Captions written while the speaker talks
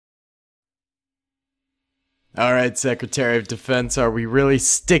Alright, Secretary of Defense, are we really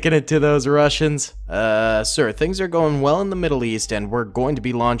sticking it to those Russians? Sir, things are going well in the Middle East, and we're going to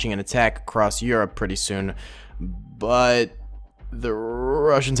be launching an attack across Europe pretty soon. But the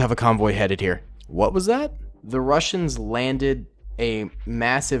Russians have a convoy headed here. What was that? The Russians landed a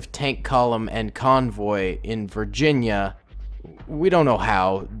massive tank column and convoy in Virginia. We don't know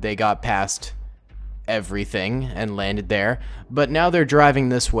how they got past everything and landed there, but now they're driving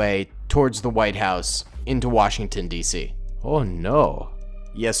this way towards the White House into Washington, D.C. Oh no.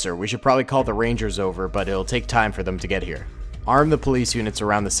 Yes, sir, we should probably call the Rangers over, but it'll take time for them to get here. Arm the police units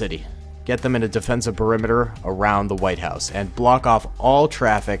around the city. Get them in a defensive perimeter around the White House, and block off all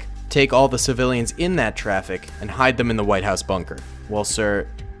traffic, take all the civilians in that traffic, and hide them in the White House bunker. Well, sir,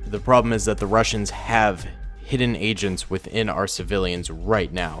 the problem is that the Russians have hidden agents within our civilians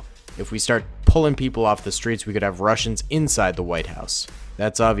right now. If we start pulling people off the streets, we could have Russians inside the White House.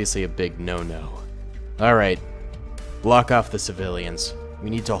 That's obviously a big no-no. Alright, block off the civilians. We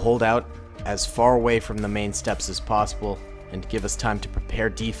need to hold out as far away from the main steps as possible and give us time to prepare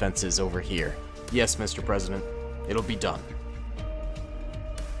defenses over here. Yes, Mr. President, it'll be done.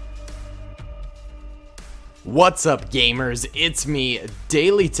 What's up, gamers? It's me,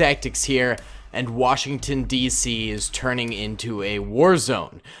 Daily Tactics here, and Washington, D.C. is turning into a war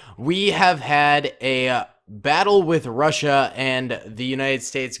zone. We have had a battle with Russia and the United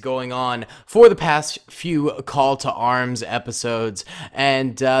States going on for the past few Call to Arms episodes,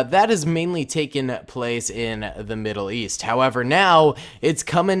 and that has mainly taken place in the Middle East. However, now it's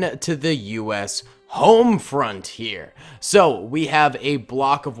coming to the U.S. home front here. So we have a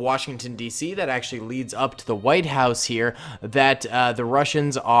block of Washington, D.C. that actually leads up to the White House here that the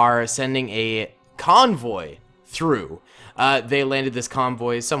Russians are sending a convoy through. They landed this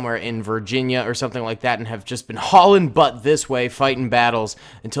convoy somewhere in Virginia or something like that and have just been hauling butt this way, fighting battles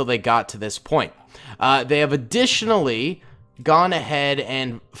until they got to this point. They have additionally gone ahead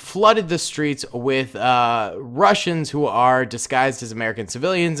and flooded the streets with Russians who are disguised as American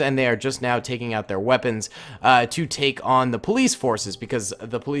civilians, and they are just now taking out their weapons to take on the police forces, because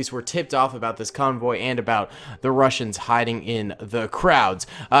the police were tipped off about this convoy and about the Russians hiding in the crowds.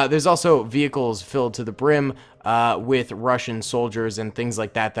 There's also vehicles filled to the brim with Russian soldiers and things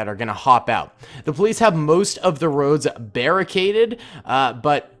like that that are going to hop out. The police have most of the roads barricaded,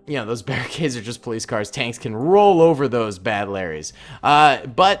 but you know, those barricades are just police cars. Tanks can roll over those bad Larrys.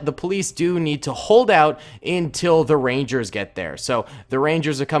 But the police do need to hold out until the Rangers get there. So the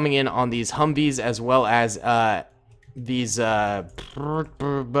Rangers are coming in on these Humvees, as well as these, what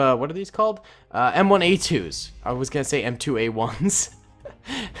are these called? M1A2s. I was going to say M2A1s.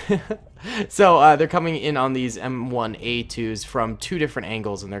 So they're coming in on these M1A2s from two different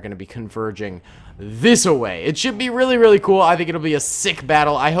angles, and they're going to be converging this away. It should be really, really cool. I think it'll be a sick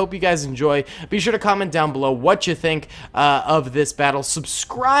battle. I hope you guys enjoy. Be sure to comment down below what you think of this battle.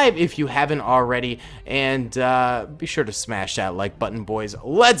 Subscribe if you haven't already, and be sure to smash that like button, boys.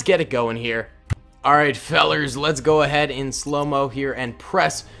 Let's get it going here. Alright, fellers, let's go ahead in slow-mo here and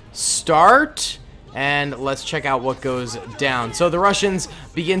press start. And let's check out what goes down. So the Russians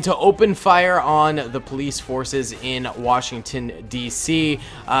begin to open fire on the police forces in Washington, D.C.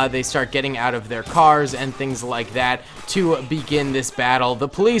 They start getting out of their cars and things like that to begin this battle. The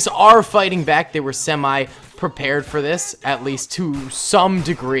police are fighting back. They were semi-prepared for this, at least to some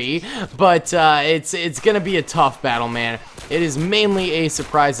degree. But it's going to be a tough battle, man. It is mainly a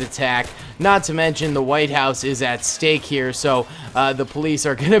surprise attack. Not to mention the White House is at stake here. So the police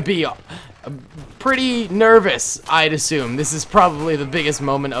are going to be pretty nervous, I'd assume. This is probably the biggest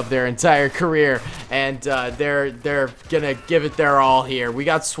moment of their entire career, and they're gonna give it their all here. We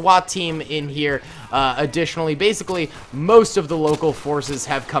got SWAT team in here. Additionally, basically, most of the local forces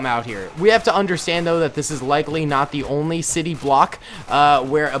have come out here. We have to understand, though, that this is likely not the only city block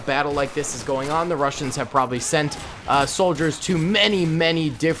where a battle like this is going on. The Russians have probably sent soldiers to many,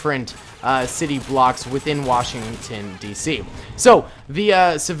 many different city blocks within Washington, D.C. So,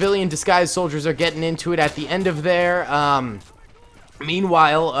 the civilian disguised soldiers are getting into it at the end of there.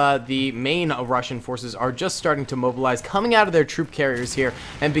 Meanwhile, the main Russian forces are just starting to mobilize, coming out of their troop carriers here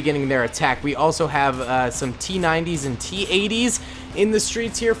and beginning their attack. We also have some T-90s and T-80s in the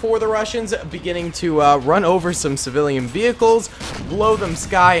streets here for the Russians, beginning to run over some civilian vehicles, blow them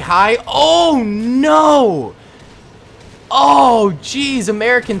sky high. Oh, no! Oh, geez,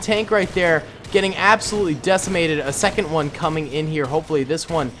 American tank right there getting absolutely decimated. A second one coming in here. Hopefully this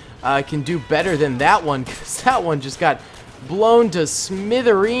one can do better than that one, because that one just got blown to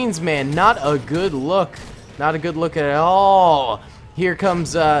smithereens, man. Not a good look. Not a good look at all. Here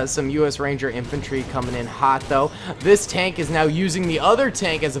comes some U.S. Ranger infantry coming in hot, though. This tank is now using the other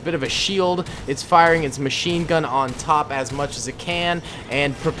tank as a bit of a shield. It's firing its machine gun on top as much as it can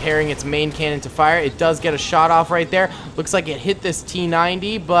and preparing its main cannon to fire. It does get a shot off right there. Looks like it hit this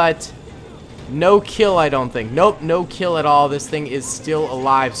T-90, but no kill, I don't think. Nope, no kill at all. This thing is still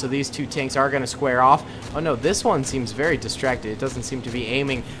alive, so these two tanks are going to square off. Oh, no, this one seems very distracted. It doesn't seem to be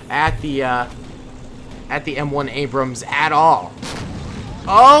aiming at the M1 Abrams at all.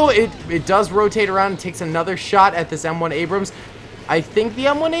 Oh, it does rotate around and takes another shot at this M1 Abrams. I think the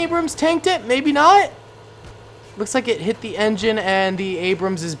M1 Abrams tanked it, maybe not. Looks like it hit the engine and the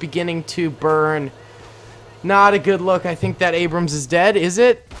Abrams is beginning to burn. Not a good look. I think that Abrams is dead, is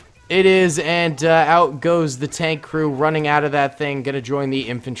it? It is, and out goes the tank crew running out of that thing, gonna join the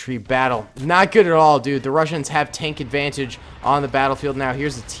infantry battle. Not good at all, dude. The Russians have tank advantage on the battlefield now.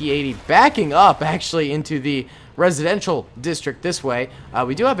 Here's the T-80 backing up, actually, into the residential district this way.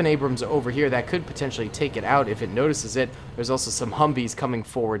 We do have an Abrams over here that could potentially take it out if it notices it. There's also some Humvees coming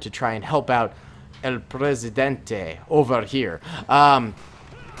forward to try and help out El Presidente over here.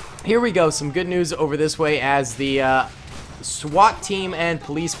 Here we go. Some good news over this way as the SWAT team and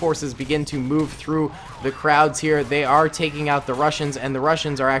police forces begin to move through the crowds here. They are taking out the Russians, and the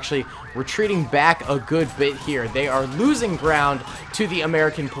Russians are actually retreating back a good bit here. They are losing ground to the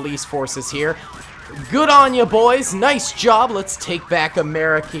American police forces here. Good on you, boys. Nice job. Let's take back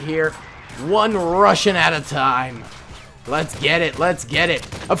America here. One Russian at a time. Let's get it. Let's get it.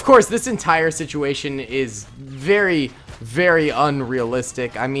 Of course, this entire situation is very, very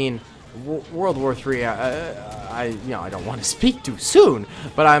unrealistic. I mean, World War III, I don't want to speak too soon,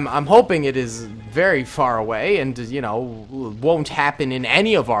 but I'm hoping it is very far away and, won't happen in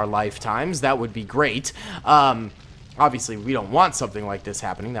any of our lifetimes. That would be great. Obviously, we don't want something like this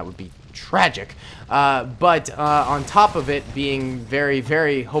happening. That would be tragic. But on top of it being very,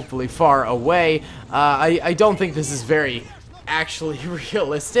 very hopefully far away, I don't think this is very actually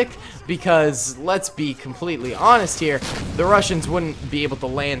realistic, because let's be completely honest here, the Russians wouldn't be able to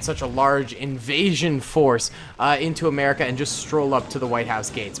land such a large invasion force into America and just stroll up to the White House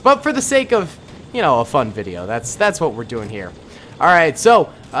gates. But for the sake of, a fun video, that's what we're doing here. Alright,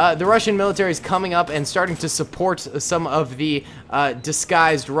 so the Russian military is coming up and starting to support some of the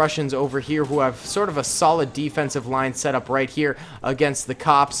disguised Russians over here who have sort of a solid defensive line set up right here against the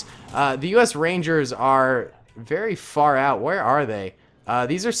cops. The U.S. Rangers are very far out. Where are they?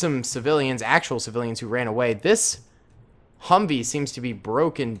 These are some civilians, actual civilians who ran away. This Humvee seems to be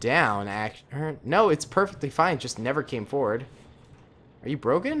broken down. No, it's perfectly fine. It just never came forward. Are you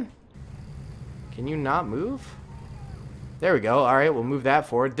broken? Can you not move? There we go. Alright, we'll move that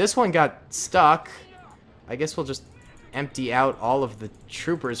forward. This one got stuck. I guess we'll just empty out all of the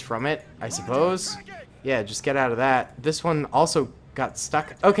troopers from it, I suppose. Yeah, just get out of that. This one also got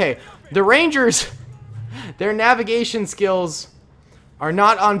stuck. Okay, the Rangers, their navigation skills are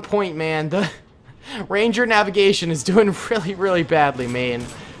not on point, man. The Ranger navigation is doing really, really badly, man.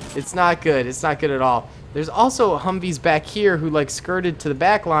 It's not good. It's not good at all. There's also Humvees back here who, like, skirted to the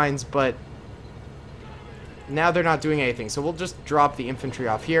back lines, but now they're not doing anything, so we'll just drop the infantry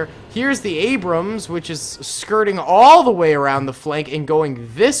off here. Here's the Abrams, which is skirting all the way around the flank and going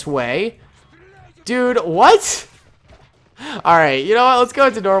this way. Dude, what? Alright, you know what? Let's go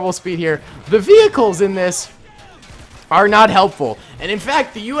into normal speed here. The vehicles in this are not helpful. And in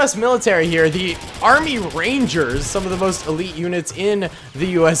fact, the U.S. military here, the Army Rangers, some of the most elite units in the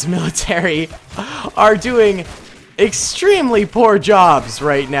U.S. military, are doing extremely poor jobs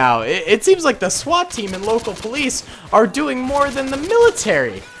right now. It seems like the SWAT team and local police are doing more than the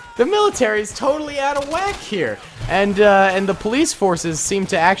military. The military is totally out of whack here, and the police forces seem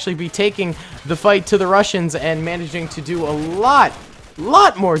to actually be taking the fight to the Russians and managing to do a lot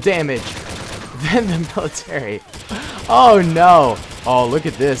more damage than the military. Oh no! Oh, look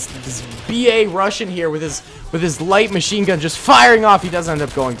at this BA Russian here with his light machine gun just firing off. He doesn't end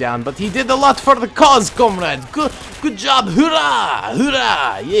up going down, but he did a lot for the cause, comrade. Good job. Hurrah!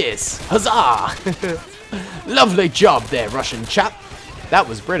 Hurrah! Yes. Huzzah! Lovely job there, Russian chap. That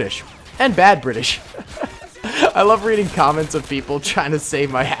was British. And bad British. I love reading comments of people trying to say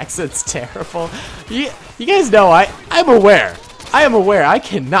my accent's terrible. You guys know I'm aware. I am aware. I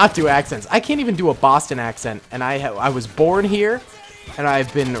cannot do accents. I can't even do a Boston accent. And I was born here, and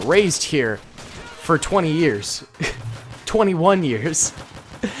I've been raised here for 20 years. 21 years.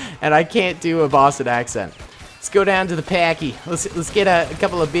 And I can't do a Boston accent. Let's go down to the Packy. Let's get a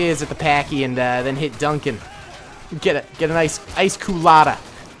couple of beers at the Packy and then hit Dunkin'. Get a nice ice coolada.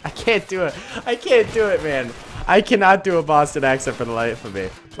 I can't do it. I can't do it, man. I cannot do a Boston accent for the life of me.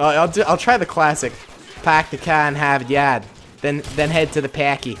 I'll try the classic. Pack the car and have it yad. Then head to the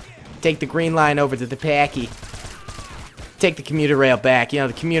Packy. Take the green line over to the Packy. Take the commuter rail back. You know,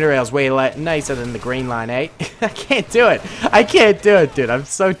 the commuter rail's way nicer than the green line, eh? I can't do it. I can't do it, dude. I'm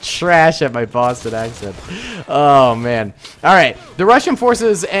so trash at my Boston accent. Oh, man. All right. The Russian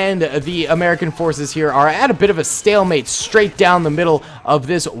forces and the American forces here are at a bit of a stalemate straight down the middle of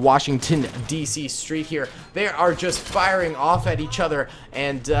this Washington, D.C. street here. They are just firing off at each other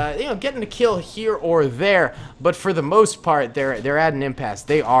and, you know, getting a kill here or there. But for the most part, they're at an impasse.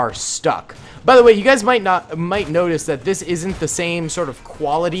 They are stuck. By the way, you guys might notice that this isn't the same sort of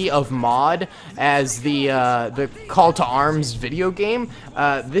quality of mod as the Call to Arms video game.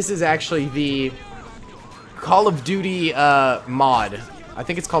 This is actually the Call of Duty mod. I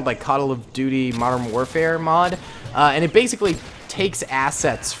think it's called like Call of Duty Modern Warfare mod, and it basically takes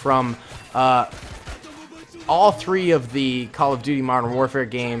assets from all three of the Call of Duty Modern Warfare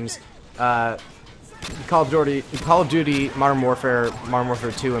games. Call of Duty, Modern Warfare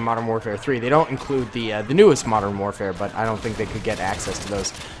 2, and Modern Warfare 3. They don't include the newest Modern Warfare, but I don't think they could get access to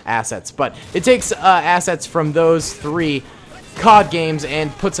those assets. But it takes assets from those three COD games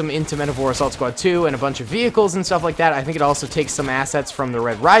and puts them into Men of War Assault Squad 2 and a bunch of vehicles and stuff like that. I think it also takes some assets from the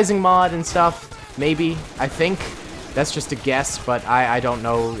Red Rising mod and stuff. Maybe. I think. That's just a guess, but I don't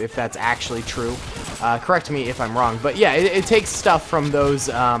know if that's actually true. Correct me if I'm wrong. But yeah, it takes stuff from those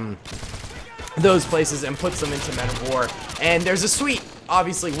places and puts them into Men of War. And there's a sweet,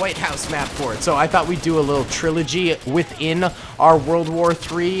 obviously, White House map for it. So I thought we'd do a little trilogy within our World War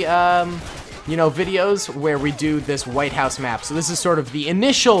III, you know, videos where we do this White House map. So this is sort of the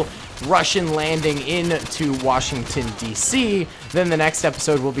initial Russian landing into Washington, D.C. Then the next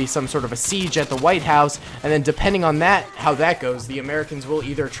episode will be some sort of a siege at the White House. And then depending on that, how that goes, the Americans will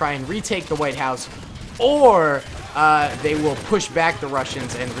either try and retake the White House or they will push back the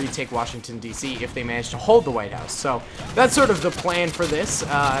Russians and retake Washington, D.C. if they manage to hold the White House. So that's sort of the plan for this.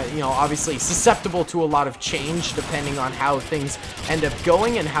 You know, obviously susceptible to a lot of change depending on how things end up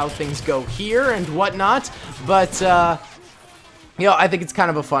going and how things go here and whatnot. But, you know, I think it's kind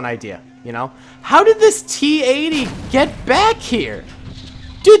of a fun idea, you know? How did this T-80 get back here?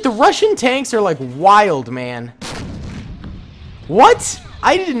 Dude, the Russian tanks are like wild, man. What?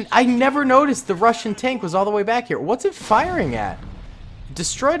 I never noticed the Russian tank was all the way back here. What's it firing at?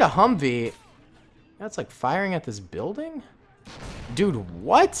 Destroyed a Humvee. That's like firing at this building? Dude,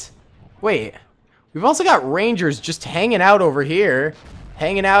 what? Wait. We've also got Rangers just hanging out over here.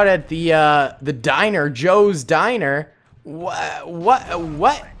 Hanging out at the diner, Joe's Diner.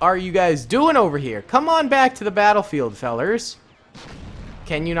 What are you guys doing over here? Come on back to the battlefield, fellers.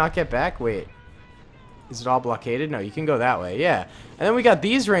 Can you not get back? Wait. Is it all blockaded? No, you can go that way. Yeah. And then we got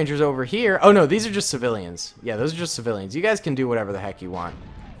these Rangers over here. Oh, no, these are just civilians. Yeah, those are just civilians. You guys can do whatever the heck you want.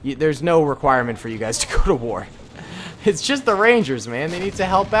 There's no requirement for you guys to go to war. It's just the Rangers, man. They need to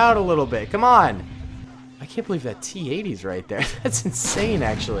help out a little bit. Come on. I can't believe that T-80's right there. That's insane,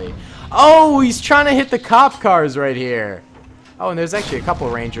 actually. Oh, he's trying to hit the cop cars right here. Oh, and there's actually a couple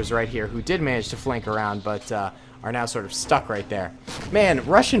of Rangers right here who did manage to flank around, but are now sort of stuck right there. Man,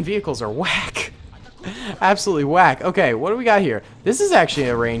 Russian vehicles are whack. Absolutely whack. Okay, what do we got here? This is actually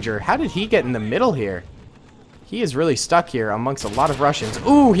a Ranger. How did he get in the middle here? He is really stuck here amongst a lot of Russians.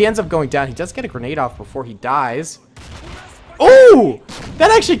 Ooh, he ends up going down. He does get a grenade off before he dies. Ooh!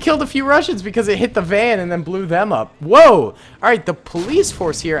 That actually killed a few Russians because it hit the van and then blew them up. Whoa! Alright, the police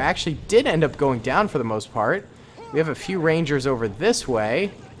force here actually did end up going down for the most part. We have a few Rangers over this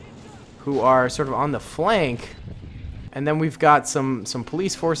way who are sort of on the flank. And then we've got some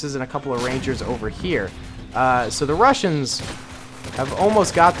police forces and a couple of Rangers over here. So the Russians have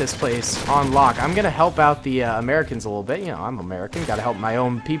almost got this place on lock. I'm going to help out the Americans a little bit. You know, I'm American. Got to help my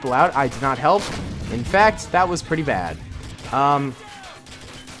own people out. I did not help. In fact, that was pretty bad.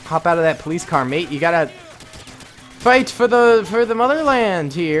 Hop out of that police car, mate. You got to fight for the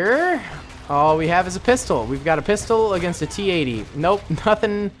motherland here. All we have is a pistol. We've got a pistol against a T-80. Nope,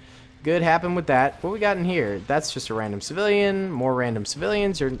 nothing good happened with that. What we got in here? That's just a random civilian. More random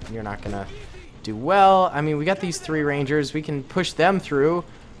civilians. You're not gonna do well. I mean, we got these three Rangers. We can push them through.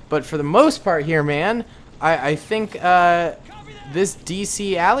 But for the most part here, man, I think this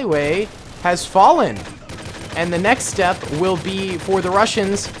DC alleyway has fallen. And the next step will be for the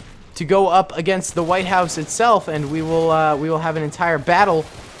Russians to go up against the White House itself, and we will have an entire battle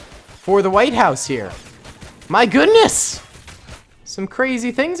for the White House here. My goodness! Some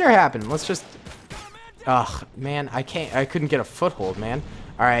crazy things are happening. Let's just... Ugh, man, I couldn't get a foothold, man.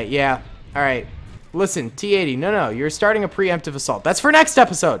 Alright, yeah. Alright. Listen, T-80, no, you're starting a preemptive assault. That's for next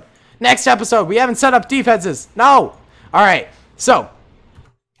episode. Next episode, we haven't set up defenses. No! Alright, so...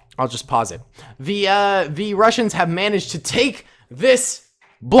 I'll just pause it. The Russians have managed to take this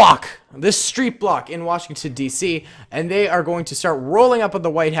block, this street block in Washington, D.C., and they are going to start rolling up on the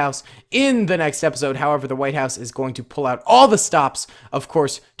White House in the next episode. However, the White House is going to pull out all the stops, of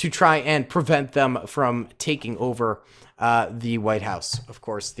course, to try and prevent them from taking over the White House. Of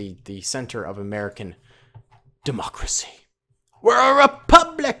course, the center of American democracy. We're a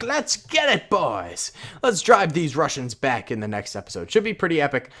republic! Let's get it, boys! Let's drive these Russians back in the next episode. Should be pretty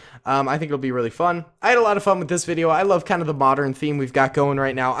epic. I think it'll be really fun. I had a lot of fun with this video. I love kind of the modern theme we've got going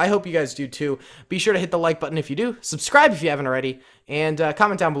right now. I hope you guys do too. Be sure to hit the like button if you do. Subscribe if you haven't already. And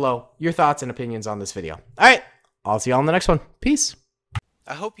comment down below your thoughts and opinions on this video. Alright, I'll see y'all in the next one. Peace.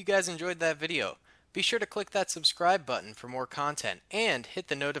 I hope you guys enjoyed that video. Be sure to click that subscribe button for more content, and hit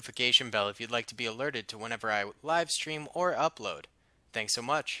the notification bell if you'd like to be alerted to whenever I live stream or upload. Thanks so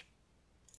much.